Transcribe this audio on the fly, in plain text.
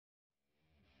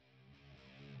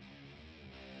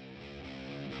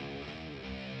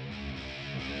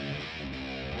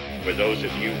for those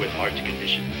of you with heart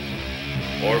conditions,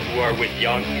 or who are with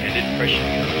young and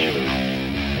impressionable children,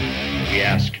 we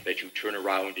ask that you turn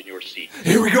around in your seat.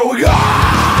 Here we go again!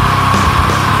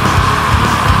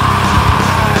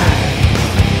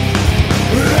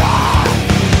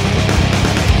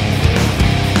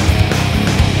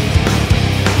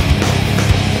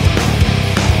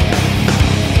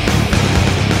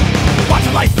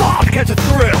 Lights off to catch a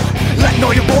thrill. Letting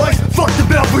all your boys fuck the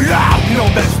bill for you. You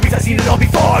know better speeds, I've seen it all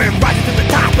before. And rising to the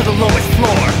top of the lowest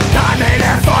floor. Time and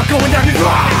half off going down the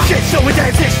draw. Shit so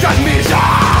intense, it's driving me to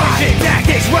shot. Shit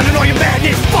tactics, running all your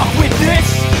madness. Fuck with this,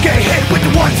 get hit with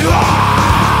the 1-2.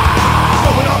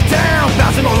 Going up down,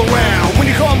 bouncing all around. When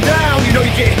you calm down, you know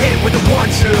you get hit with the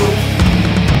 1-2.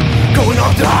 Going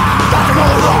up down, bouncing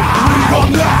all around. When you calm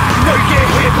down, you know you get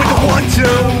hit with the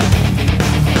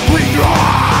 1-2.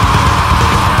 BleedThru.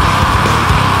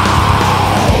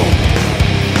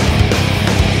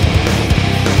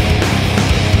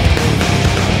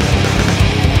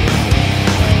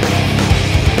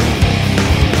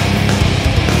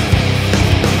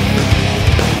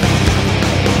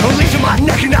 My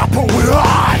neck and I'll pull it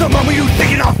on. The moment you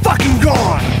thinking I'm fucking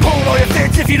gone. Pulling all your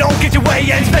fits if you don't get your way.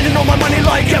 And spending all my money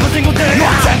like every single day.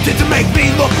 You're tempted to make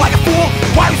me look like a fool.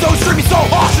 Why was those streaming so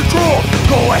harsh and cruel?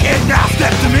 Go ahead now,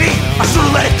 step to me. I should've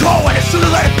let it go and I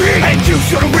should've let it be. And you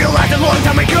should've realized a long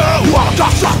time ago. While I'm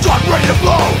shot, ready to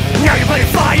blow. Now you're playing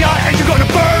fire and you're gonna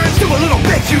burn. Still a little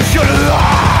bitch, you should've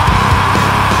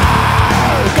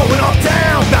going up,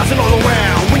 down, bouncing all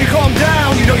around. When you calm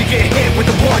down, you know you get hit with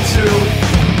the 1-2.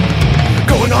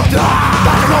 Going up, down,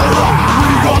 bouncing all around. When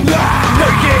you calm down, you know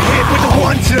you get hit with the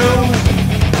 1-2.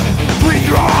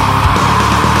 BleedThru.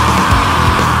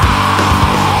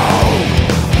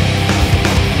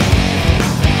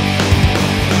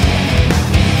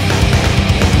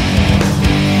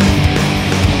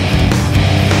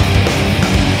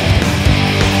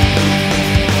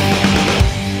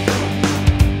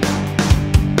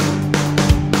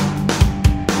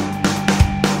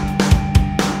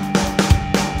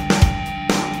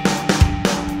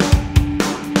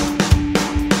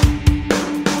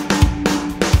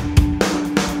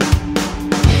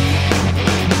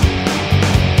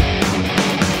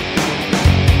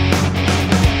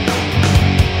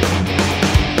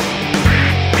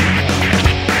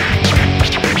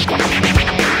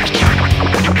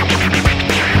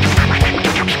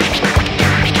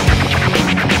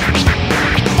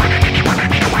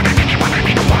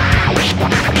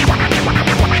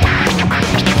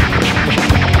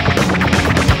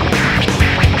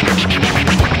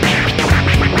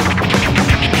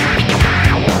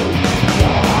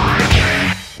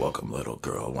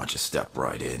 Step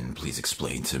right in, please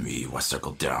explain to me why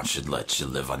CircleDown should let you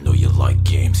live. I know you like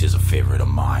games, here's a favorite of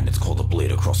mine. It's called a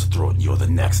blade across the throat and you're the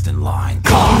next in line.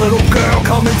 Come little girl,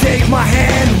 come and take my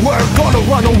hand. We're gonna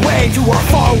run away to our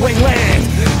faraway land.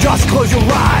 Just close your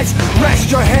eyes, rest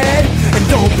your head, and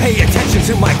don't pay attention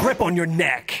to my grip on your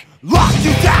neck. Lock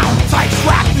you down, tight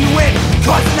strap you in,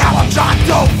 cause now I'm John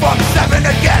Doe from 7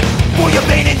 again. For your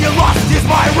pain and your lust is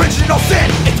my original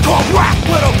sin. It's called rap,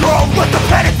 little girl, let the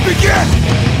penance begin.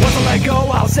 Once I let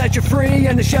go, I'll set you free,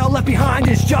 and the shell left behind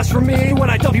is just for me. When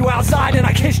I dump you outside and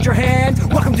I kissed your hand,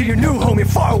 welcome to your new home in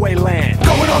faraway land.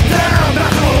 Going up, down,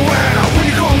 bouncing all around. When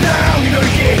you calm down, you know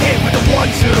you get hit with the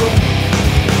 1-2.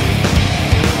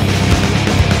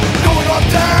 Going up,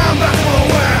 down, bouncing all around.